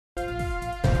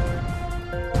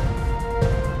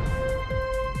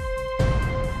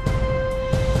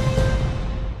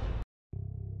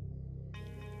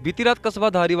बीती रात कस्बा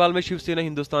धारीवाल में शिवसेना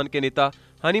हिंदुस्तान के नेता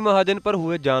हनी महाजन पर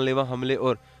हुए जानलेवा हमले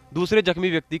और दूसरे जख्मी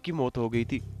व्यक्ति की मौत हो गई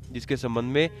थी, जिसके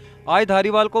संबंध में आज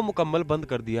धारीवाल को मुकम्मल बंद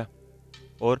कर दिया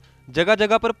और जगह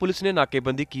जगह पर पुलिस ने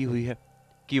नाकेबंदी की हुई है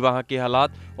कि वहां के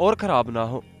हालात और खराब ना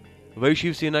हो। वही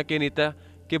शिवसेना के नेता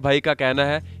के भाई का कहना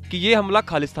है कि ये हमला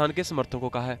खालिस्तान के समर्थकों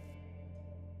का है।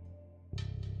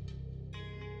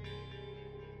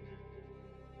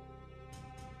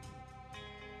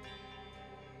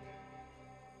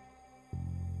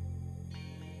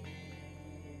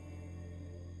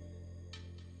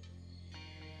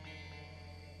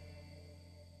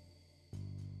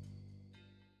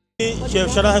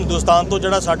 शिवसेना हिंदुस्तान तो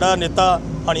जोड़ा साडा नेता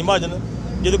हनी महाजन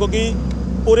जिहदे को कि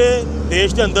पूरे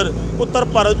देश के अंदर उत्तर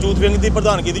भारत यूथ विंग की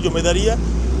प्रधानगी की जिम्मेदारी है।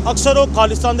 अक्सर वो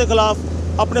खालिस्तान के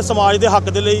खिलाफ अपने समाज के हक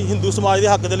के लिए, हिंदू समाज के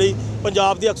हक के लिए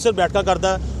पंजाब की अक्सर बैठक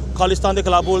करता, खालिस्तान के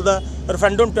खिलाफ बोलता,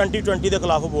 रेफरेंडम 2020 के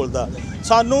खिलाफ बोलता।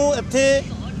 सानू इत्थे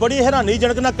बड़ी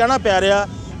हैरानीजनक ना कहना पै रहा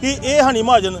कि ये हनी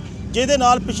महाजन जिहदे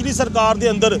नाल पिछली सरकार के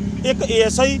अंदर एक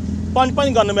ASI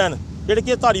 5 गनमैन जिहड़े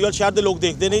कि धारीवाल शहर के लोग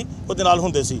देखते नहीं उहदे नाल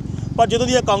हुंदे सी, पर जदों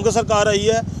दी कांग्रेस सरकार आई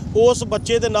है उस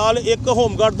बच्चे दे नाल एक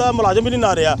होमगार्ड का मुलाजम भी नहीं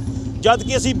ना रहा। जद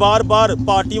कि असीं बार बार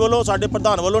पार्टी वालों साडे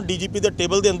प्रधान वालों DGP के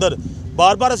टेबल के अंदर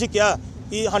बार बार असीं कहा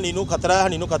कि हनी नूं खतरा है,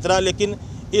 हनी नूं खतरा है, लेकिन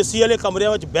AC वाले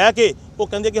कमरिਆਂ ਵਿੱਚ बह के वो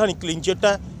कहते कि हनी क्लीन चिट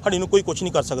है, हनी नूं कोई कुछ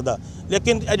नहीं कर सकता।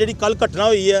 लेकिन यह जिहड़ी कल घटना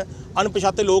हुई है,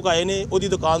 अणपछाते लोग आए ने उहदी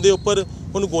दुकान के उपर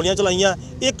उन्होंने गोलियां चलाइयां।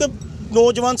 एक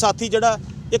नौजवान साथी जिहड़ा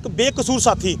एक बेकसूर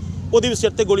साथी उहदे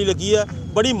सिर ते गोली लगी है।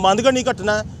 बड़ी मंदघनी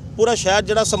घटना है। पूरा शहर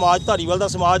जिहड़ा समाज धारीवाल का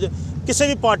समाज किसी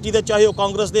भी पार्टी के, चाहे वह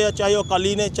कांग्रेस के है, चाहे वह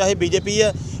अकाली ने, चाहे BJP है,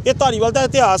 ये धारीवाल का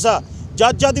इतिहास आ।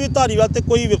 जद जद भी धारीवाल ते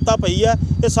कोई विपता पई है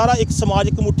ये सारा एक समाज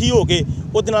एक मुट्ठी हो के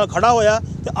उहदे नाल खड़ा होया।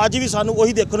 तो अज भी सानू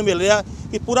वही देखने को मिल रहा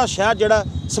कि पूरा शहर जिहड़ा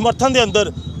समर्थन के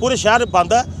अंदर पूरे शहर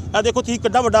बंद है। यह देखो तुसीं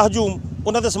किड्डा वड्डा हजूम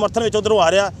उन्होंने समर्थन में उधरों आ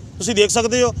रहा, तुसीं देख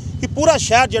सकते हो कि पूरा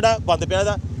शहर जिहड़ा बंद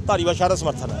पिया धारीवाल शहर का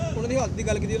समर्थन है।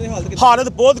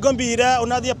 हालत बहुत गंभीर है।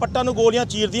 उन्होंने पट्टां नूं गोलियां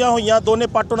चीरदियां होईयां, दोने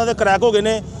पट्ट उन्होंने क्रैक हो गए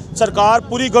ने। सरकार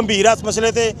पूरी गंभीर है इस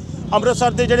मसले ते।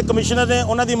 अमृतसर के जिहड़े कमिश्नर ने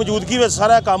उन्होंने मौजूदगी में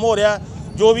सारा काम हो रहा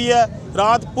जो भी है।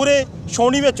 रात पूरे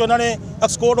छौनी में उन्होंने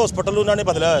एक्सकोर्ट हॉस्पिटल उन्होंने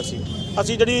बदलिया होया सी।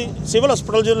 असीं जिहड़ी सिविल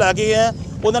हॉस्पिटल जो लैके गए हैं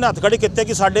उन्होंने हत्थ खड़े किए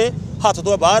कि साडे हत्थ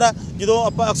तो बाहर है। जो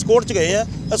आप एक्सकोर्ट गए हैं,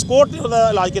 एक्सकोर्ट उहदा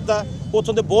इलाज किया,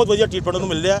 उत्थों तो बहुत वधिया ट्रीटमेंट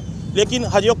उन्होंने मिल रहा, लेकिन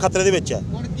हजे वो खतरे दे विच है।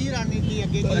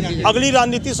 अगली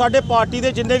रणनीति साडे पार्टी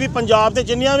के जिन्ने भी पंजाब के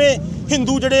जिन्नियां भी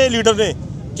हिंदू जिहड़े लीडर ने,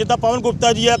 जिद्दां पवन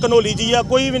गुप्ता जी है, घनौली जी है,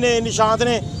 कोई भी ने, निशांत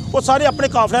ने, वो सारे अपने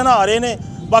काफले नाल आ रहे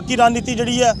हैं। बाकी रणनीति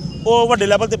जिहड़ी है वो वड्डे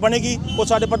लैवल ते बनेगी, वो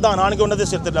साडे प्रधान आणगे उन्हां दे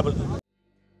सिर ते लैवल